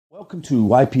Welcome to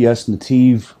YPS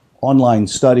Nativ online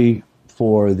study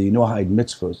for the Noahide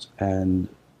Mitzvahs and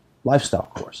Lifestyle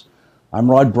course.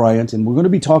 I'm Rod Bryant, and we're going to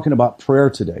be talking about prayer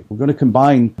today. We're going to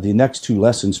combine the next two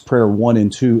lessons, prayer 1 and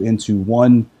 2, into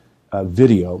one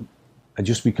video,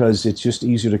 just because it's just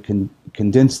easier to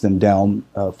condense them down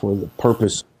for the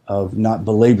purpose of not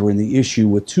belaboring the issue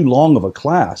with too long of a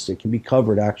class. It can be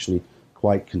covered actually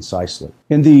quite concisely.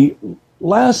 In the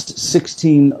last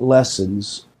 16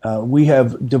 lessons, we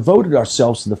have devoted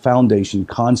ourselves to the foundation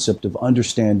concept of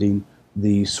understanding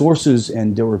the sources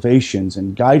and derivations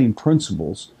and guiding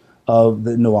principles of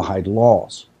the Noahide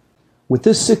laws. With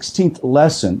this 16th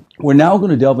lesson, we're now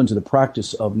going to delve into the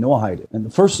practice of Noahide. And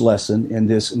the first lesson in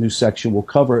this new section will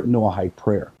cover Noahide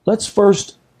prayer. Let's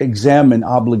first examine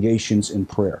obligations in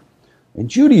prayer. In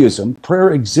Judaism,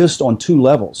 prayer exists on two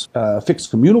levels,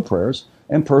 fixed communal prayers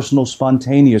and personal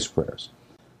spontaneous prayers.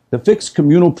 The fixed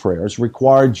communal prayers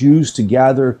require Jews to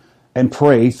gather and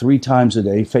pray 3 times a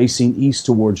day facing east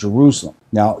toward Jerusalem.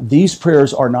 Now, these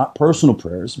prayers are not personal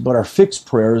prayers, but are fixed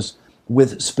prayers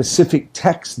with specific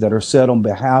texts that are said on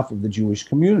behalf of the Jewish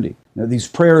community. Now, these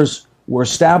prayers were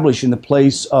established in the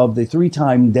place of the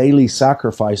 3-time daily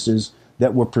sacrifices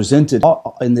that were presented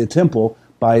in the temple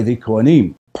by the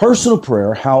Kohanim. Personal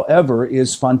prayer, however,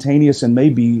 is spontaneous and may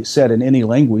be said in any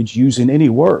language using any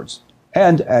words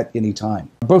and at any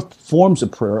time. Both forms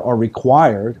of prayer are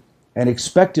required and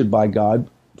expected by God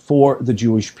for the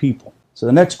Jewish people. So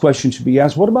the next question should be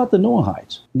asked, what about the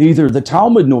Noahides? Neither the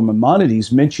Talmud nor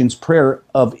Maimonides mentions prayer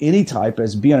of any type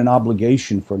as being an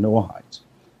obligation for Noahides.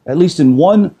 At least in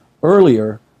one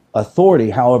earlier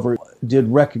authority, however, did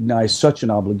recognize such an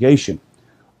obligation.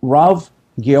 Rav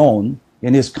Gaon,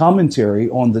 in his commentary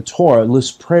on the Torah,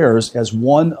 lists prayers as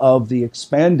one of the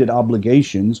expanded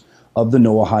obligations of the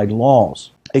Noahide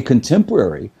laws. A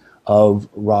contemporary of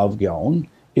Rav Gaon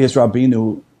is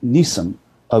Rabbeinu Nissim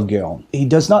of Gaon. He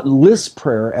does not list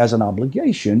prayer as an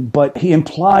obligation, but he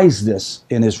implies this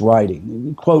in his writing.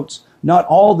 He quotes, "Not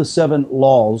all the 7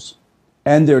 laws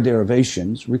and their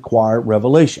derivations require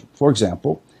revelation. For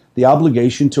example, the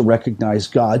obligation to recognize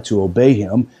God, to obey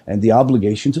Him, and the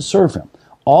obligation to serve Him,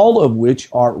 all of which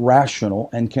are rational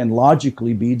and can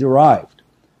logically be derived.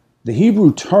 The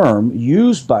Hebrew term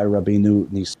used by Rabbeinu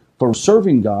Nissim for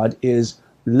serving God is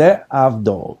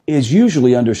le'avdo, is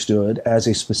usually understood as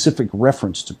a specific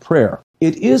reference to prayer.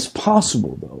 It is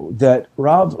possible, though, that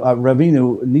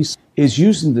Rabbeinu Nissim is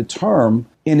using the term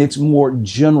in its more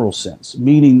general sense,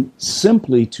 meaning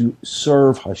simply to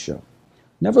serve Hashem.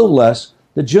 Nevertheless,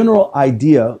 the general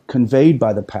idea conveyed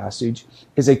by the passage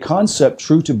is a concept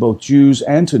true to both Jews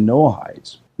and to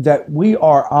Noahides, that we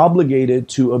are obligated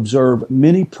to observe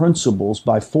many principles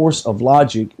by force of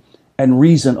logic and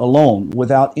reason alone,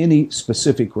 without any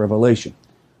specific revelation.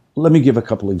 Let me give a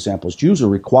couple examples. Jews are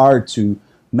required to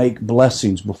make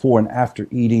blessings before and after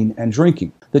eating and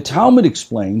drinking. The Talmud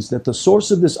explains that the source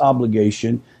of this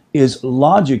obligation is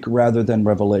logic rather than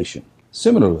revelation.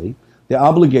 Similarly, the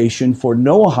obligation for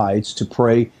Noahides to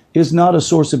pray is not a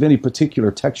source of any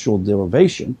particular textual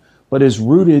derivation, but is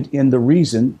rooted in the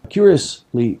reason.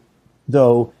 Curiously,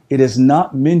 though, it is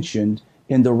not mentioned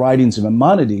in the writings of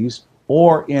Maimonides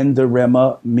or in the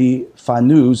Rema Mi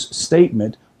Fanu's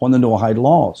statement on the Noahide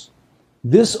laws.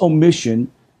 This omission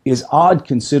is odd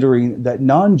considering that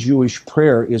non-Jewish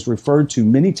prayer is referred to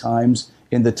many times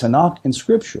in the Tanakh and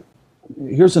Scripture.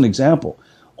 Here's an example.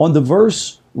 On the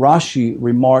verse, Rashi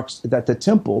remarks that the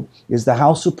temple is the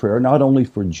house of prayer not only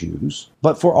for Jews,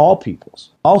 but for all peoples.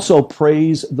 Also,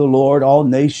 praise the Lord, all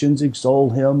nations extol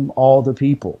Him, all the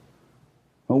people.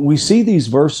 We see these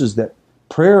verses that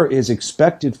prayer is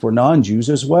expected for non-Jews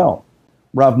as well.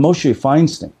 Rav Moshe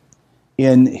Feinstein,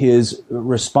 in his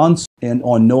response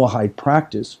on Noahide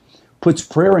practice, puts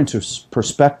prayer into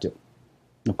perspective.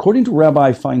 According to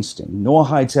Rabbi Feinstein,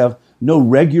 Noahides have no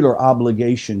regular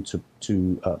obligation to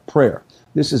prayer.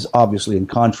 This is obviously in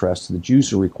contrast to the Jews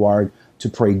who are required to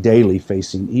pray daily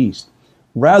facing east.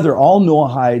 Rather, all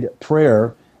Noahide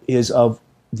prayer is of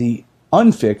the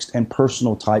unfixed and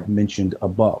personal type mentioned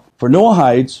above. For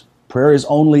Noahides, prayer is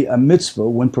only a mitzvah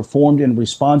when performed in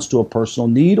response to a personal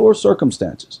need or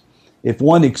circumstances. If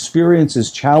one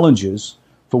experiences challenges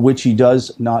for which he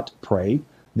does not pray,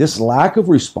 this lack of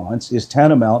response is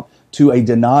tantamount to a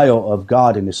denial of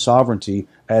God and His sovereignty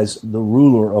as the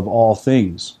ruler of all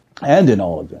things and in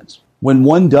all events. When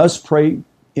one does pray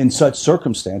in such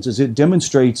circumstances, it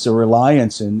demonstrates a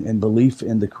reliance and belief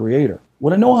in the Creator.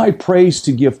 When a Noahide prays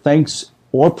to give thanks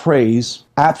or praise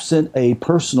absent a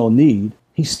personal need,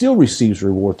 he still receives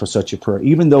reward for such a prayer,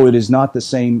 even though it is not the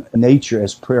same nature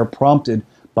as prayer prompted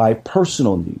by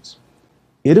personal needs.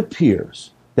 It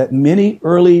appears that many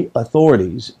early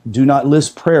authorities do not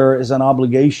list prayer as an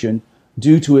obligation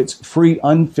due to its free,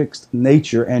 unfixed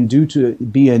nature and due to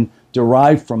it being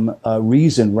derived from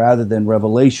reason rather than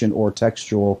revelation or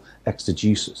textual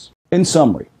exegesis. In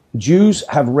summary, Jews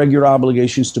have regular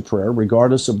obligations to prayer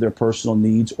regardless of their personal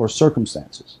needs or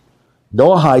circumstances.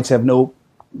 Noahides have no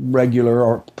regular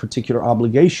or particular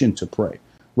obligation to pray.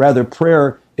 Rather,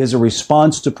 prayer is a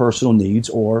response to personal needs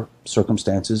or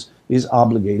circumstances, is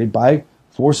obligated by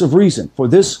force of reason. For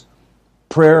this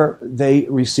prayer, they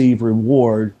receive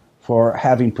reward for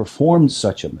having performed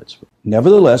such a mitzvah.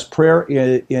 Nevertheless, prayer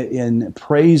in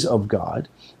praise of God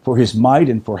for his might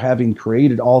and for having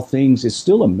created all things is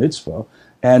still a mitzvah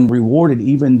and rewarded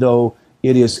even though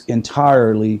it is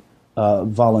entirely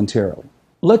voluntarily.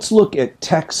 Let's look at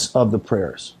texts of the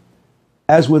prayers.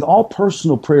 As with all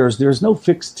personal prayers, there is no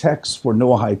fixed text for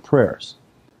Noahide prayers.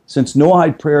 Since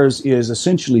Noahide prayers is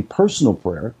essentially personal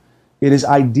prayer, it is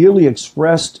ideally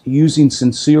expressed using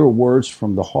sincere words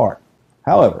from the heart.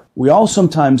 However, we all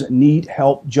sometimes need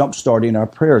help jumpstarting our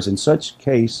prayers. In such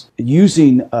case,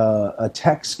 using a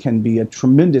text can be a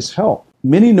tremendous help.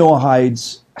 Many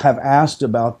Noahides have asked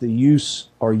about the use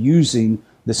or using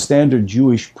the standard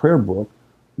Jewish prayer book,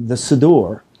 the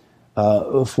Siddur,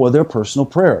 for their personal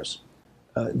prayers.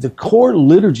 The core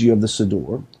liturgy of the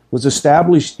Siddur was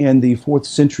established in the 4th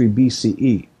century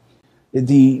BCE.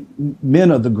 The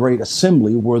men of the Great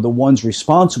Assembly were the ones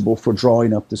responsible for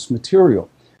drawing up this material.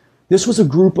 This was a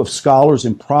group of scholars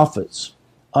and prophets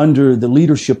under the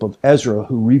leadership of Ezra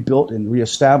who rebuilt and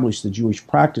reestablished the Jewish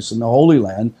practice in the Holy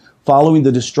Land following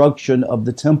the destruction of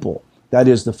the temple, that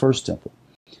is, the first temple.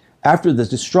 After the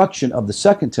destruction of the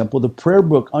second temple, the prayer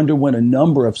book underwent a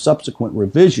number of subsequent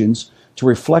revisions to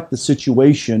reflect the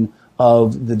situation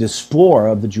of the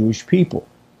diaspora of the Jewish people.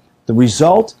 The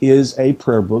result is a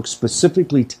prayer book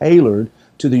specifically tailored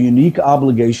to the unique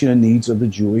obligation and needs of the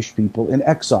Jewish people in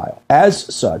exile.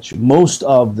 As such, most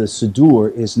of the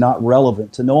Siddur is not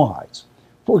relevant to Noahides.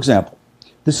 For example,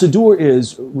 the Siddur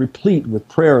is replete with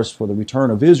prayers for the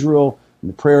return of Israel and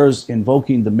the prayers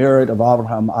invoking the merit of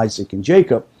Abraham, Isaac, and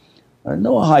Jacob. A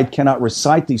Noahide cannot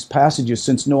recite these passages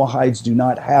since Noahides do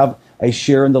not have a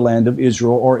share in the land of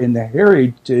Israel or in the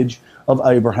heritage of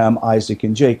Abraham, Isaac,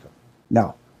 and Jacob.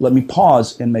 Now, let me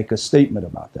pause and make a statement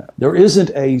about that. There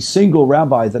isn't a single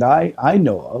rabbi that I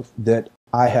know of that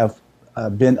I have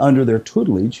been under their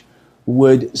tutelage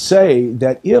would say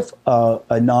that if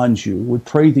a non-Jew would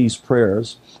pray these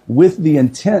prayers with the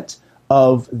intent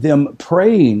of them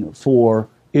praying for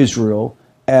Israel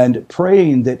and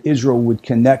praying that Israel would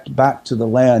connect back to the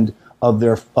land of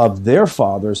their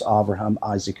fathers, Abraham,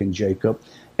 Isaac, and Jacob,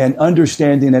 and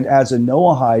understanding that as a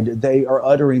Noahide, they are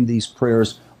uttering these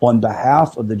prayers on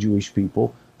behalf of the Jewish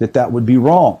people, that would be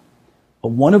wrong.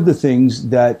 One of the things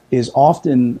that is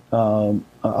often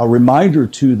a reminder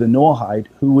to the Noahide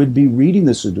who would be reading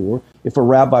the Siddur, if a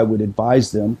rabbi would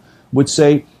advise them, would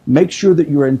say, make sure that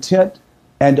your intent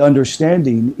and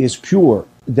understanding is pure,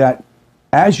 that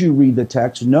as you read the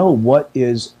text, know what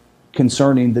is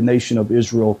concerning the nation of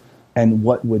Israel and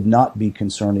what would not be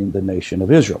concerning the nation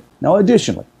of Israel. Now,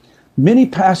 additionally, many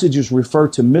passages refer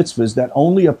to mitzvahs that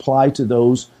only apply to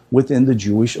those within the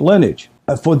Jewish lineage.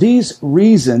 For these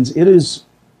reasons, it is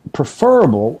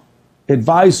preferable,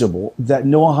 advisable, that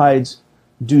Noahides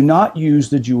do not use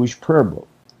the Jewish prayer book.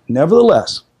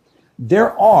 Nevertheless,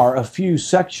 there are a few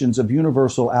sections of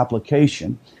universal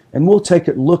application, and we'll take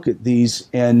a look at these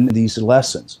in these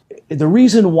lessons. The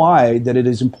reason why that it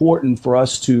is important for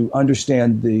us to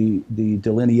understand the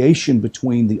delineation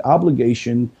between the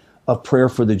obligation of prayer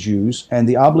for the Jews and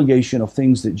the obligation of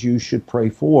things that Jews should pray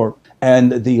for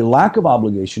and the lack of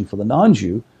obligation for the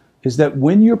non-Jew is that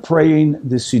when you're praying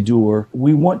the Siddur,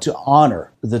 we want to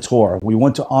honor the Torah. We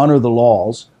want to honor the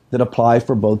laws that apply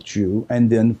for both Jew and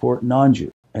then for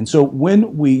non-Jew. And so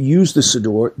when we use the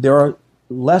Siddur, there are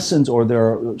lessons or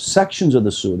there are sections of the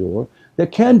Siddur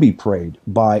that can be prayed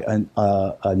by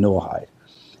a Noahide.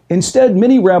 Instead,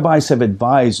 many rabbis have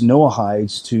advised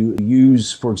Noahides to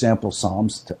use, for example,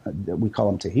 Psalms, we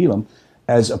call them Tehillim,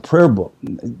 as a prayer book.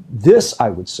 This, I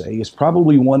would say, is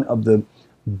probably one of the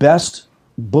best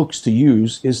books to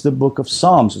use is the book of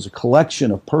Psalms. It's a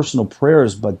collection of personal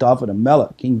prayers by David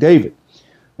HaMelech, King David.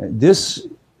 This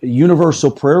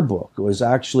universal prayer book was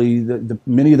actually,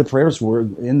 many of the prayers were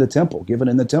in the temple, given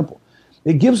in the temple.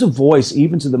 It gives a voice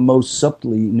even to the most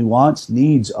subtly nuanced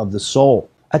needs of the soul.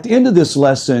 At the end of this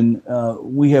lesson,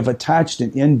 we have attached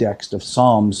an index of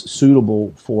Psalms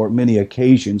suitable for many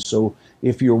occasions. So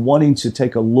if you're wanting to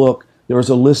take a look, there is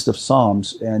a list of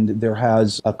Psalms, and there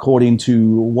has, according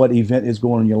to what event is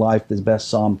going on in your life, the best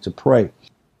Psalm to pray.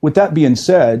 With that being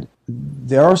said,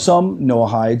 There are some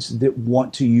Noahides that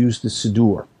want to use the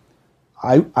Siddur.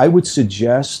 I would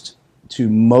suggest to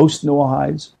most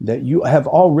Noahides that you have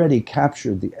already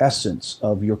captured the essence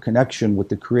of your connection with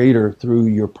the Creator through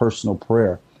your personal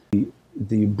prayer.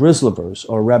 The Brislovers,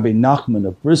 or Rabbi Nachman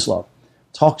of Brislov,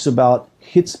 talks about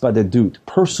hitzbadadut,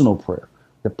 personal prayer,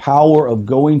 the power of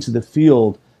going to the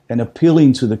field and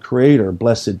appealing to the Creator,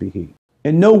 blessed be He.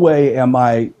 In no way am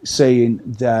I saying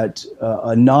that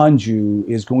a non-Jew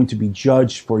is going to be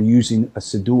judged for using a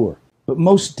Siddur, but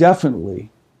most definitely,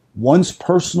 one's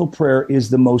personal prayer is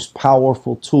the most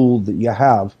powerful tool that you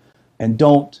have, and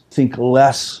don't think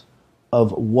less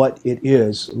of what it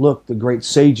is. Look, the great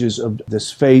sages of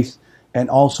this faith and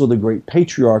also the great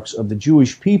patriarchs of the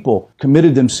Jewish people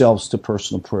committed themselves to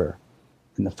personal prayer.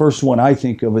 And the first one I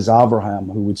think of is Abraham,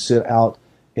 who would sit out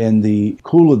in the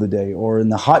cool of the day or in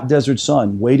the hot desert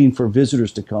sun, waiting for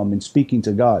visitors to come and speaking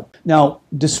to God. Now,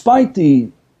 despite the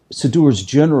Siddur's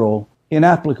general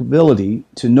inapplicability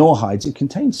to Noahides, it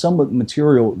contains some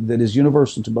material that is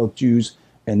universal to both Jews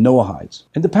and Noahides.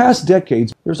 In the past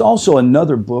decades, there's also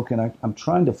another book, and I'm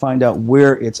trying to find out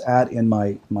where it's at in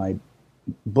my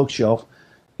bookshelf.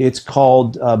 It's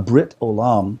called Brit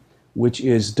Olam, which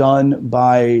is done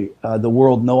by the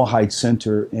World Noahide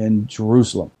Center in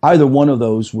Jerusalem. Either one of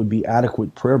those would be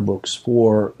adequate prayer books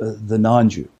for the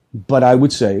non-Jew. But I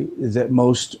would say that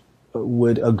most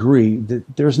would agree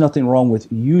that there's nothing wrong with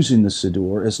using the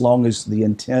Siddur as long as the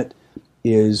intent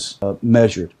is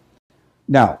measured.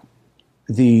 Now,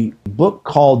 the book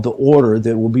called The Order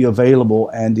that will be available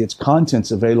and its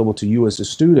contents available to you as a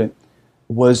student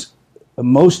was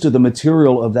most of the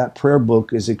material of that prayer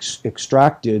book is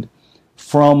extracted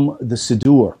from the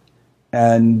Siddur.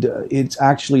 And it's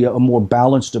actually a more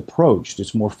balanced approach.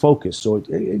 It's more focused. So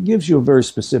it gives you a very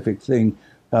specific thing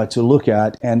to look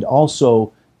at. And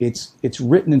also, it's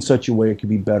written in such a way it can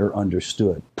be better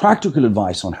understood. Practical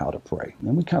advice on how to pray.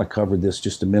 And we kind of covered this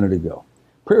just a minute ago.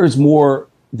 Prayer is more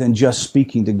than just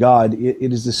speaking to God.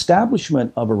 It is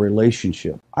establishment of a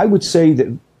relationship. I would say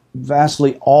that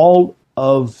vastly all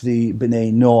of the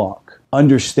B'nai Noach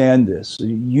understand this.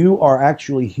 You are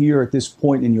actually here at this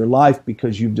point in your life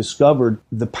because you've discovered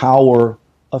the power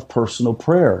of personal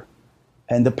prayer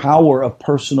and the power of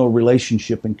personal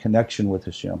relationship and connection with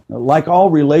Hashem. Like all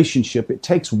relationship, it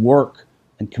takes work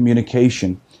and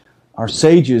communication. Our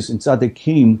sages in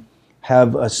Tzaddikim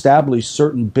have established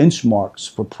certain benchmarks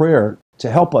for prayer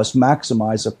to help us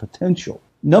maximize our potential.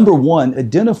 Number one,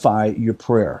 identify your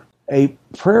prayer. A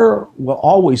prayer will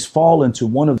always fall into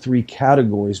one of three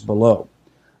categories below.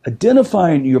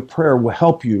 Identifying your prayer will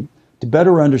help you to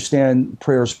better understand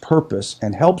prayer's purpose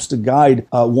and helps to guide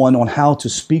one on how to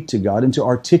speak to God and to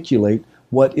articulate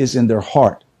what is in their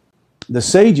heart. The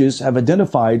sages have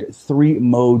identified three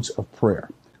modes of prayer.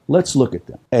 Let's look at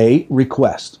them. A,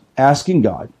 request, asking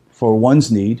God for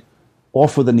one's need or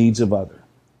for the needs of others.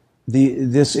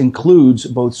 This includes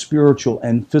both spiritual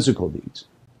and physical needs.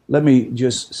 Let me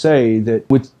just say that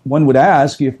one would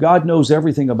ask, if God knows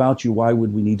everything about you, why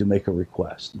would we need to make a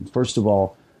request? And first of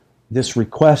all, this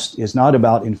request is not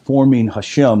about informing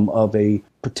Hashem of a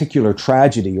particular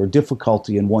tragedy or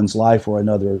difficulty in one's life or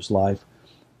another's life,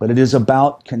 but it is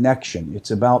about connection.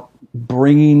 It's about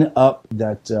bringing up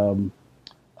that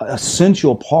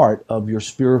essential part of your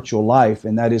spiritual life,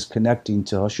 and that is connecting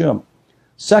to Hashem.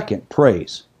 Second,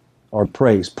 praise.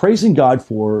 Praising God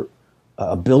for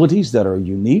abilities that are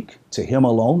unique to Him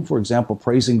alone. For example,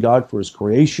 praising God for His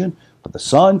creation, for the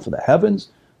sun, for the heavens,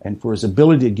 and for His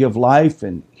ability to give life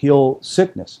and heal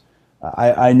sickness.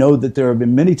 I know that there have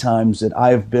been many times that I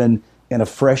have been in a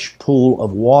fresh pool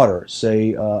of water,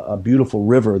 say a beautiful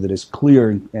river that is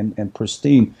clear and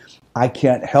pristine. I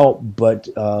can't help but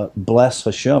bless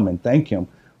Hashem and thank Him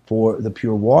for the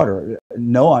pure water.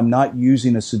 No, I'm not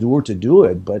using a Siddur to do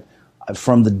it, but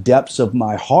from the depths of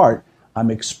my heart,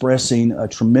 I'm expressing a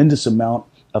tremendous amount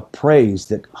of praise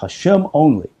that Hashem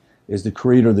only is the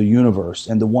creator of the universe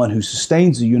and the one who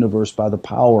sustains the universe by the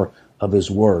power of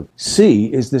His word. C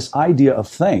is this idea of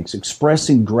thanks,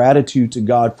 expressing gratitude to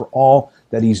God for all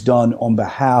that He's done on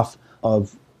behalf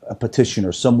of a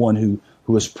petitioner, someone who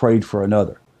has prayed for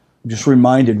another. I'm just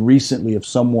reminded recently of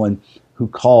someone who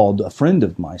called, a friend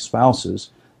of my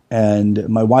spouse's, and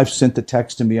my wife sent the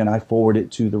text to me and I forwarded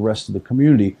it to the rest of the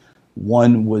community.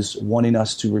 One was wanting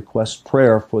us to request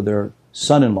prayer for their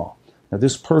son-in-law. Now,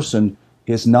 this person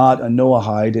is not a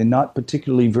Noahide and not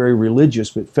particularly very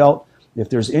religious, but felt if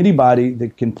there's anybody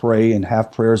that can pray and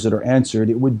have prayers that are answered,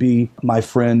 it would be my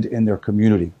friend in their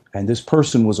community. And this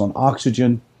person was on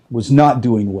oxygen, was not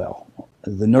doing well.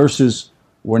 The nurses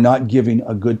were not giving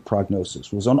a good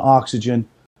prognosis, was on oxygen,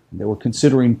 They were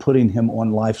considering putting him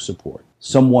on life support.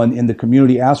 Someone in the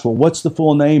community asked, well, what's the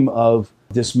full name of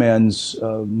this man's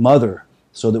mother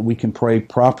so that we can pray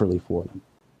properly for them?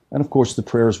 And of course, the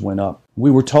prayers went up.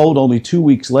 We were told only 2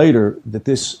 weeks later that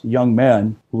this young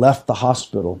man left the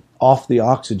hospital off the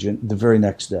oxygen the very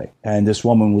next day. And this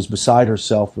woman was beside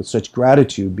herself with such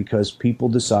gratitude because people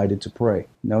decided to pray.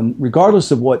 Now,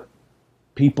 regardless of what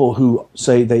people who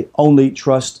say they only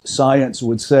trust science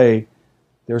would say,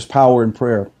 there's power in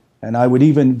prayer. And I would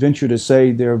even venture to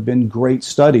say there have been great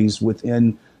studies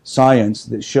within science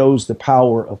that shows the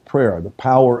power of prayer, the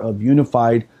power of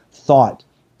unified thought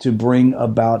to bring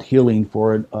about healing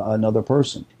for another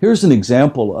person. Here's an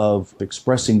example of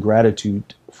expressing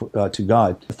gratitude to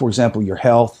God. For example, your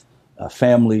health,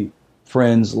 family,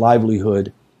 friends,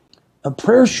 livelihood. A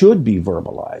prayer should be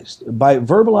verbalized. By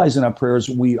verbalizing our prayers,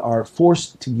 we are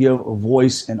forced to give a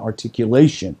voice and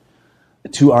articulation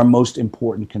to our most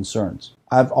important concerns.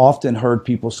 I've often heard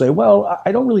people say, well,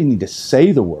 I don't really need to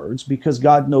say the words because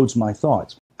God knows my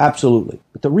thoughts. Absolutely.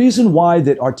 But the reason why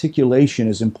that articulation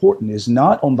is important is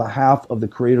not on behalf of the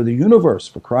creator of the universe.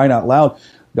 For crying out loud,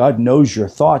 God knows your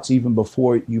thoughts even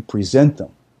before you present them.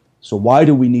 So why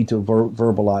do we need to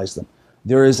verbalize them?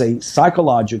 There is a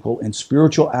psychological and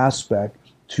spiritual aspect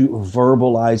to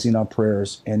verbalizing our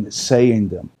prayers and saying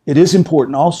them. It is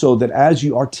important also that as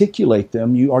you articulate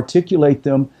them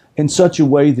in such a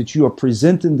way that you are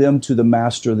presenting them to the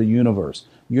master of the universe.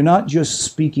 You're not just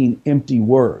speaking empty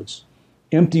words.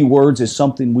 Empty words is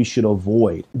something we should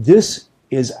avoid. This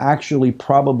is actually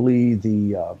probably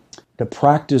the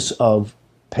practice of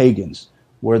pagans,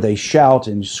 where they shout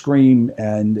and scream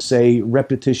and say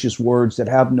repetitious words that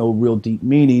have no real deep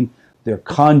meaning. They're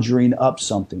conjuring up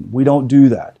something. We don't do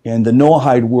that. In the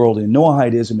Noahide world, in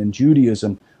Noahidism and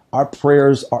Judaism, our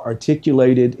prayers are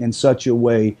articulated in such a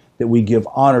way that we give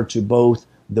honor to both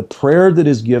the prayer that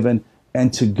is given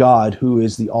and to God, who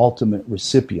is the ultimate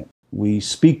recipient. We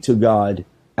speak to God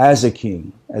as a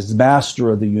king, as the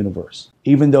master of the universe.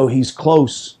 Even though he's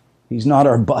close, he's not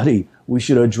our buddy, we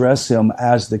should address him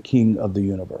as the king of the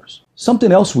universe.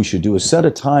 Something else we should do is set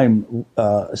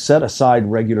aside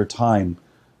regular time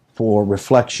for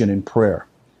reflection and prayer.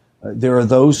 There are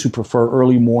those who prefer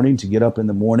early morning, to get up in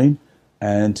the morning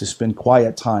and to spend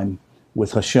quiet time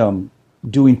with Hashem,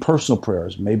 doing personal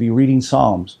prayers, maybe reading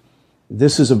Psalms.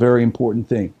 This is a very important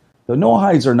thing. The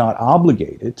Noahides are not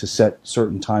obligated to set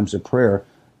certain times of prayer.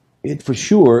 It for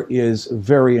sure is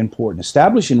very important.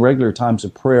 Establishing regular times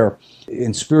of prayer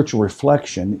in spiritual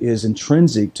reflection is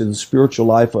intrinsic to the spiritual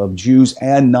life of Jews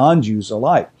and non-Jews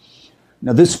alike.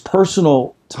 Now, this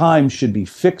personal time should be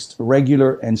fixed,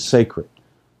 regular, and sacred.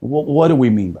 What do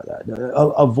we mean by that?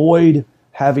 Avoid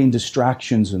having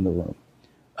distractions in the room.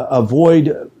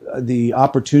 Avoid the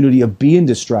opportunity of being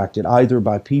distracted either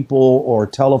by people or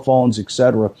telephones,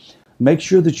 etc. Make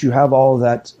sure that you have all of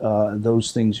that,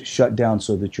 those things shut down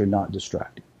so that you're not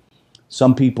distracted.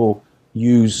 Some people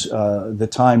use the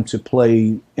time to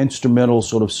play instrumental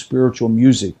sort of spiritual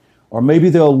music, or maybe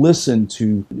they'll listen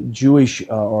to Jewish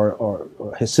or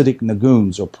Hasidic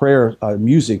naguns or prayer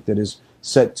music that is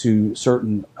set to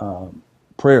certain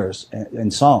prayers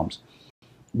and psalms.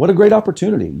 What a great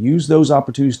opportunity. Use those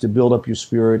opportunities to build up your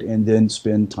spirit and then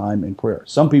spend time in prayer.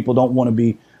 Some people don't want to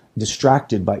be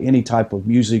distracted by any type of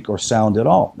music or sound at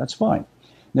all. That's fine.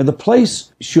 Now, the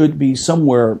place should be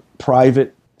somewhere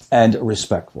private and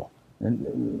respectful.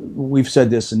 And we've said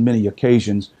this in many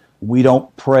occasions. We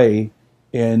don't pray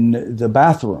in the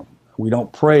bathroom. We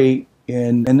don't pray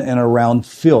in and around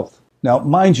filth. Now,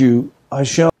 mind you,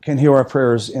 Hashem can hear our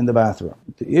prayers in the bathroom.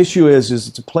 The issue is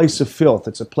it's a place of filth.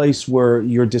 It's a place where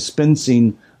you're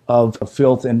dispensing of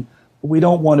filth, and we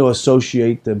don't want to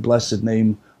associate the blessed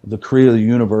name of the creator of the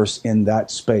universe in that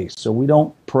space. So we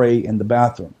don't pray in the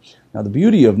bathroom. Now, the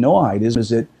beauty of Noahide is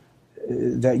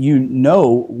that you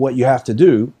know what you have to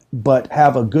do, but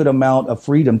have a good amount of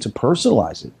freedom to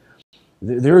personalize it.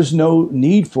 There's no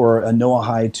need for a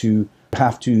Noahide to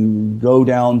have to go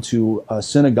down to a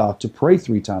synagogue to pray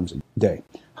 3 times a day.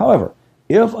 However,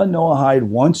 if a Noahide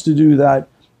wants to do that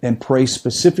and pray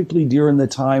specifically during the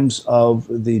times of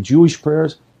the Jewish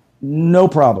prayers, no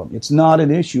problem. It's not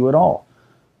an issue at all.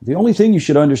 The only thing you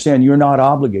should understand, you're not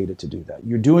obligated to do that.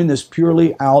 You're doing this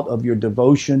purely out of your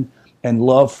devotion and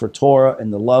love for Torah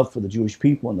and the love for the Jewish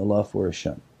people and the love for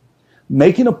Hashem.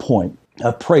 Making a point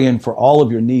of praying for all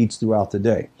of your needs throughout the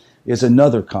day is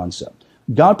another concept.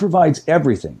 God provides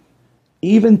everything.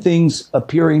 Even things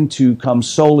appearing to come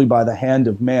solely by the hand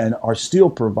of man are still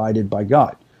provided by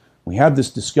God. We have this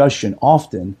discussion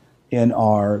often in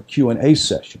our Q&A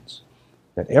sessions,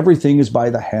 that everything is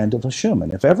by the hand of Hashem.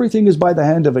 And if everything is by the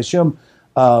hand of Hashem,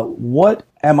 what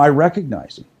am I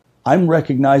recognizing? I'm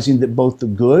recognizing that both the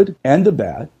good and the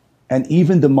bad, and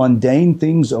even the mundane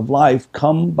things of life,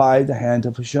 come by the hand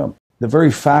of Hashem. The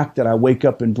very fact that I wake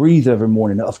up and breathe every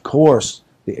morning, of course,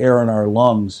 the air in our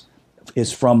lungs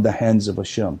is from the hands of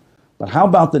Hashem. But how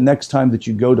about the next time that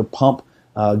you go to pump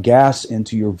gas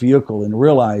into your vehicle and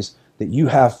realize that you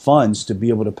have funds to be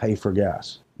able to pay for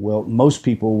gas? Well, most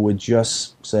people would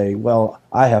just say, well,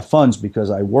 I have funds because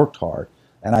I worked hard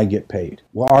and I get paid.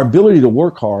 Well, our ability to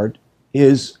work hard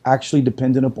is actually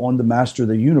dependent upon the master of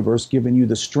the universe giving you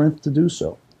the strength to do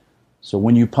so. So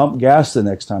when you pump gas the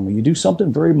next time, or you do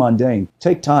something very mundane,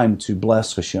 take time to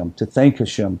bless Hashem, to thank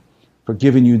Hashem for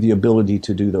giving you the ability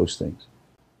to do those things.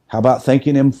 How about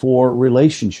thanking Him for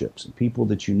relationships and people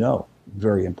that you know?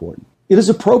 Very important. It is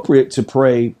appropriate to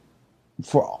pray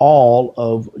for all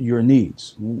of your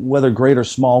needs, whether great or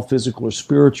small, physical or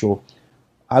spiritual.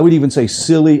 I would even say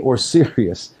silly or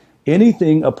serious.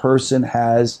 Anything a person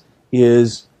has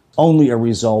is only a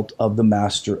result of the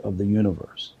master of the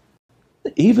universe.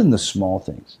 Even the small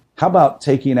things. How about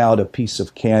taking out a piece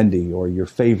of candy or your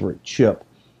favorite chip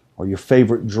or your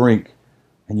favorite drink,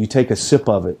 and you take a sip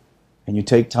of it and you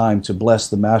take time to bless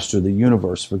the master of the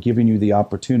universe for giving you the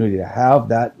opportunity to have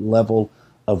that level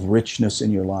of richness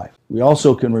in your life. We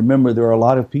also can remember there are a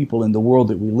lot of people in the world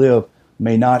that we live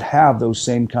may not have those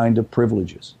same kind of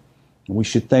privileges. And we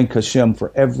should thank Hashem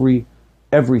for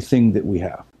everything that we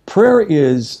have. Prayer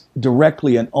is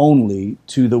directly and only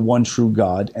to the one true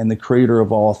God and the creator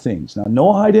of all things. Now,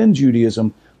 Noahide and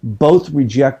Judaism both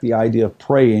reject the idea of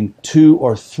praying to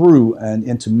or through an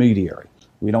intermediary.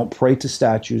 We don't pray to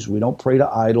statues. We don't pray to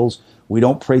idols. We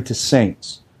don't pray to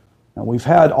saints. Now, we've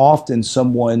had often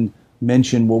someone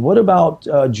mention, well, what about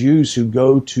Jews who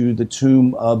go to the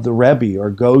tomb of the Rebbe or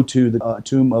go to the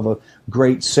tomb of a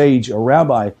great sage, a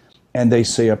rabbi, and they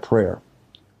say a prayer?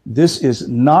 This is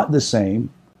not the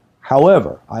same.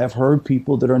 However, I have heard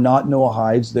people that are not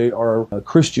Noahides, they are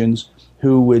Christians,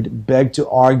 who would beg to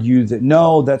argue that,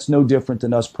 no, that's no different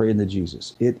than us praying to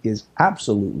Jesus. It is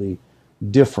absolutely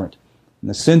different in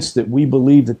the sense that we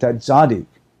believe that tzaddik,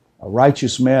 a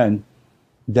righteous man,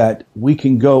 that we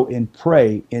can go and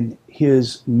pray in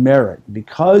his merit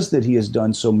because that he has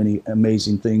done so many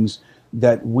amazing things,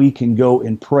 that we can go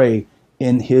and pray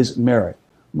in his merit.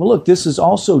 Well, look, this is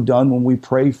also done when we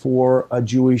pray for a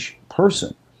Jewish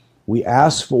person. We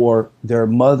ask for their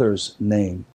mother's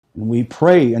name, and we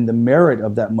pray in the merit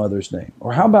of that mother's name.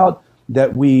 Or how about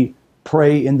that we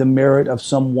pray in the merit of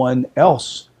someone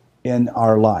else in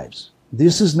our lives?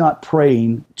 This is not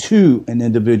praying to an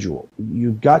individual.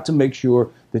 You've got to make sure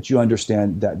that you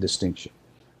understand that distinction.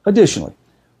 Additionally,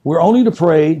 we're only to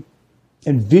pray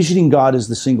envisioning God as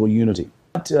the single unity,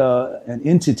 not an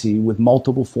entity with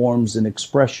multiple forms and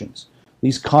expressions.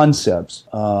 These concepts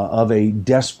of a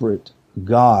desperate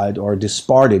God or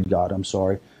disparted God,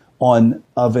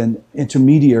 of an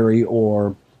intermediary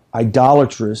or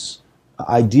idolatrous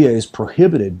idea is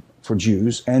prohibited for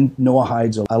Jews and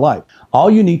Noahides alike. All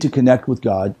you need to connect with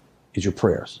God is your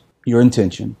prayers, your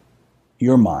intention,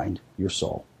 your mind, your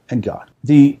soul, and God.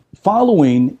 The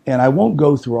following, and I won't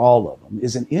go through all of them,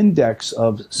 is an index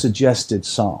of suggested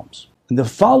psalms. And the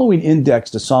following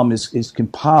index to psalm is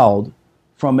compiled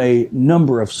from a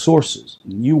number of sources.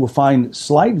 You will find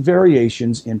slight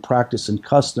variations in practice and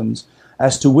customs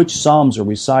as to which psalms are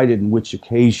recited in which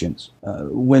occasions.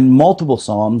 When multiple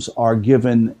psalms are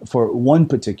given for one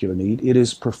particular need, it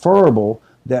is preferable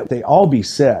that they all be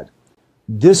said.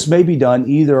 This may be done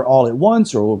either all at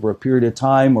once or over a period of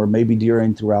time or maybe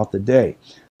throughout the day.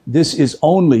 This is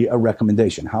only a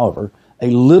recommendation. However, a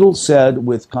little said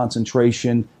with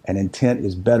concentration and intent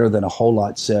is better than a whole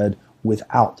lot said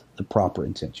without the proper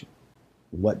intention.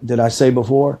 What did I say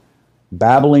before?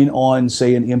 Babbling on,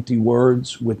 saying empty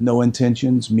words with no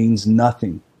intentions means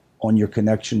nothing on your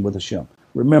connection with Hashem.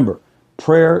 Remember,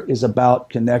 prayer is about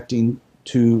connecting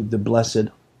to the Blessed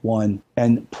One,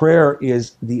 and prayer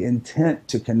is the intent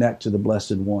to connect to the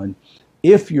Blessed One.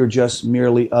 If you're just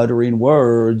merely uttering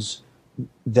words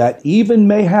that even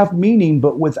may have meaning,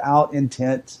 but without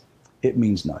intent, it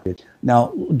means nothing. Now,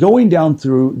 going down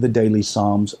through the daily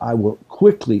Psalms, I will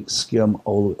quickly skim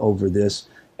over this,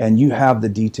 and you have the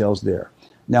details there.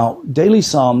 Now, daily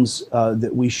Psalms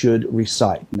that we should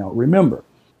recite. Now, remember,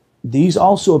 these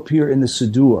also appear in the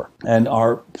Siddur and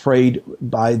are prayed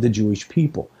by the Jewish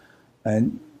people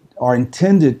and are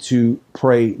intended to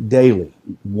pray daily.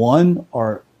 One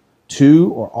or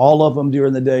two or all of them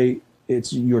during the day,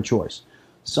 it's your choice.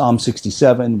 Psalm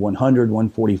 67, 100,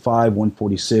 145,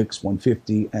 146,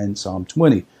 150, and Psalm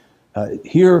 20.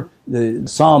 Here, the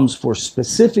Psalms for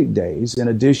specific days, in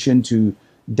addition to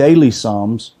daily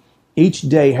Psalms, Each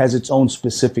day has its own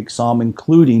specific psalm,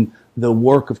 including the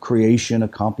work of creation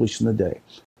accomplished in the day.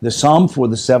 The psalm for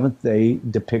the seventh day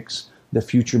depicts the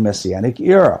future messianic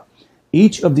era.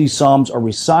 Each of these psalms are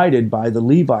recited by the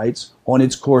Levites on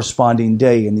its corresponding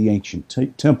day in the ancient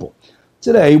temple.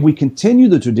 Today, we continue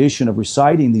the tradition of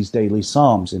reciting these daily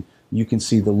psalms, and you can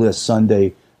see the list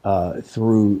Sunday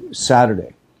through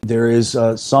Saturday. There is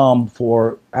a psalm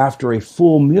for after a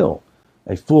full meal.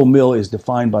 A full meal is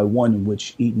defined by one in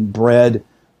which eaten bread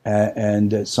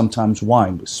and sometimes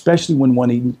wine, especially when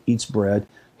one eats bread.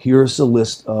 Here's a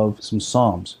list of some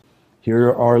psalms.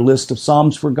 Here are a list of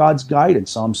psalms for God's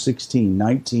guidance, Psalm 16,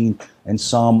 19, and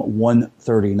Psalm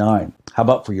 139. How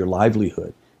about for your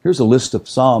livelihood? Here's a list of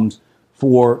psalms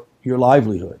for your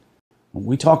livelihood. When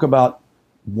we talk about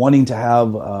wanting to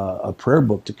have a prayer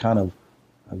book to kind of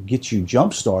get you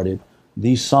jump-started,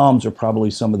 these psalms are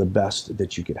probably some of the best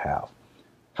that you could have.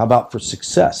 How about for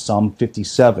success? Psalm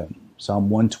 57, Psalm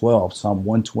 112, Psalm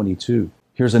 122.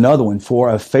 Here's another one for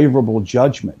a favorable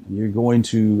judgment. You're going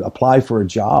to apply for a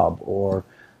job, or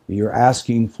you're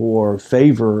asking for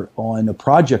favor on a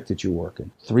project that you're working.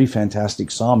 3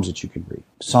 fantastic psalms that you can read.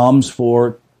 Psalms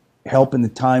for help in the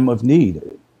time of need.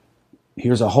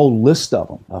 Here's a whole list of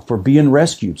them. For being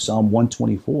rescued, Psalm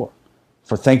 124.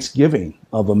 For thanksgiving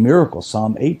of a miracle,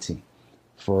 Psalm 18.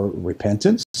 For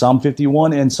repentance, Psalm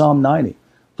 51 and Psalm 90.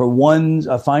 For one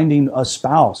finding a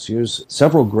spouse, here's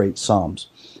several great psalms.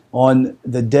 On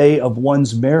the day of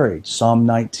one's marriage, Psalm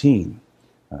 19.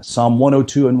 Psalm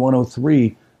 102 and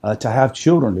 103, to have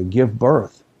children, to give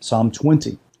birth, Psalm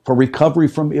 20. For recovery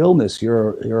from illness,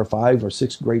 here are 5 or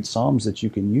 6 great psalms that you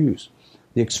can use.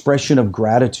 The expression of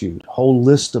gratitude, whole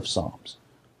list of psalms.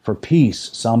 For peace,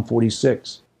 Psalm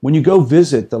 46. When you go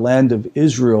visit the land of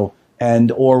Israel,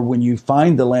 or when you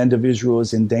find the land of Israel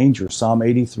is in danger, Psalm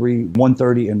 83,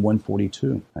 130, and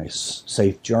 142. Nice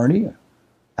safe journey.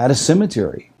 At a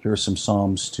cemetery, here are some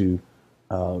psalms to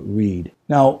read.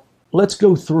 Now, let's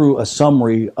go through a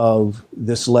summary of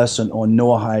this lesson on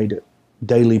Noahide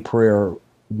Daily Prayer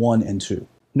 1 and 2.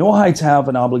 Noahides have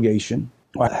an obligation,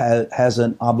 or has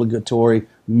an obligatory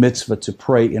mitzvah to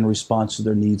pray in response to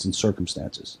their needs and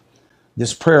circumstances.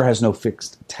 This prayer has no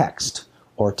fixed text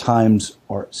or times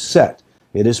are set.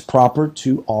 It is proper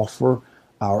to offer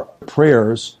our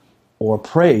prayers or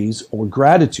praise or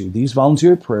gratitude. These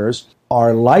volunteer prayers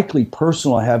are likely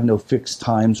personal and have no fixed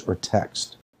times or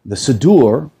text. The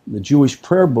Siddur, the Jewish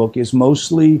prayer book, is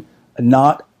mostly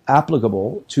not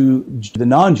applicable to the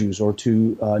non-Jews or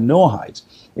to Noahides.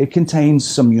 It contains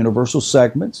some universal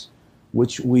segments,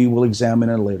 which we will examine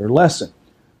in a later lesson.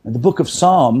 And the book of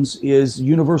Psalms is a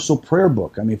universal prayer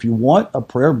book. I mean, if you want a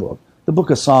prayer book, the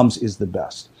book of Psalms is the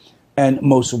best and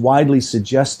most widely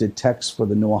suggested text for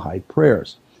the Noahide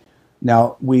prayers.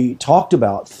 Now, we talked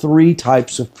about 3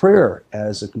 types of prayer.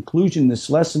 As a conclusion, this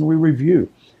lesson we review.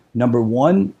 Number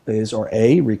 1 is, or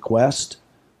A, request,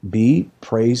 B,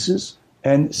 praises,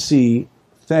 and C,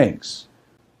 thanks.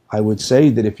 I would say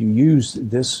that if you use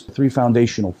this 3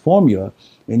 foundational formula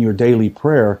in your daily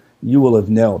prayer, you will have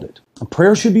nailed it. A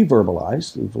prayer should be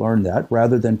verbalized, we've learned that,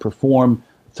 rather than performed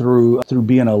through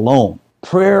being alone.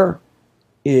 Prayer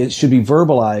should be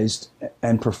verbalized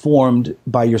and performed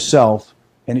by yourself,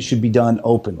 and it should be done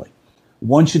openly.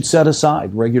 One should set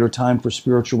aside regular time for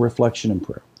spiritual reflection and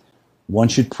prayer. One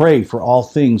should pray for all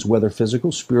things, whether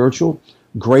physical, spiritual,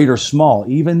 great or small,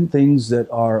 even things that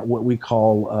are what we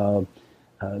call,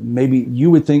 maybe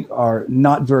you would think are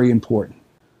not very important.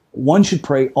 One should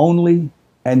pray only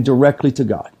and directly to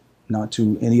God, not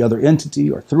to any other entity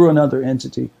or through another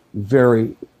entity.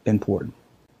 Very important.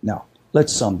 Now,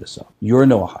 let's sum this up. You're a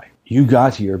Noahide. You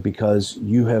got here because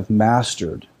you have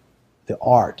mastered the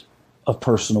art of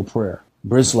personal prayer.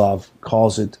 Brislov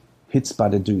calls it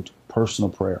hitzbadadut, personal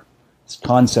prayer. This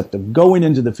concept of going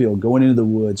into the field, going into the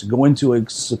woods, going to a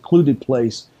secluded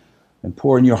place and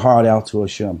pouring your heart out to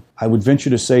Hashem. I would venture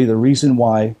to say the reason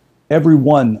why every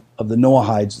one of the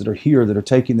Noahides that are here, that are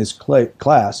taking this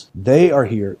class, they are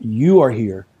here, you are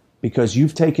here, because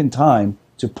you've taken time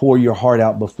to pour your heart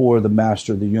out before the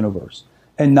master of the universe,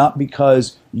 and not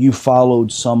because you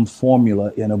followed some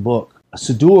formula in a book. A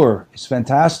Siddur is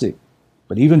fantastic,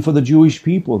 but even for the Jewish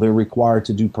people, they're required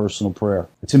to do personal prayer.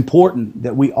 It's important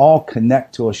that we all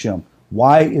connect to Hashem.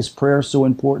 Why is prayer so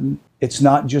important? It's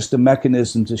not just a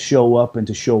mechanism to show up and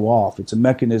to show off. It's a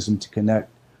mechanism to connect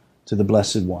to the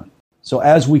Blessed One. So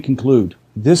as we conclude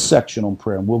this section on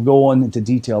prayer, and we'll go on into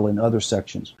detail in other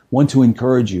sections, I want to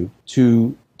encourage you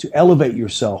to elevate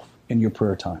yourself in your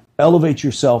prayer time. Elevate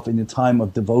yourself in the time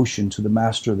of devotion to the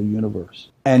Master of the universe,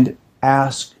 and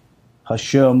ask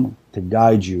Hashem to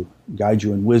guide you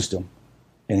in wisdom,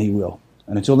 and He will.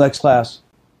 And until next class,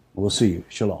 we'll see you.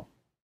 Shalom.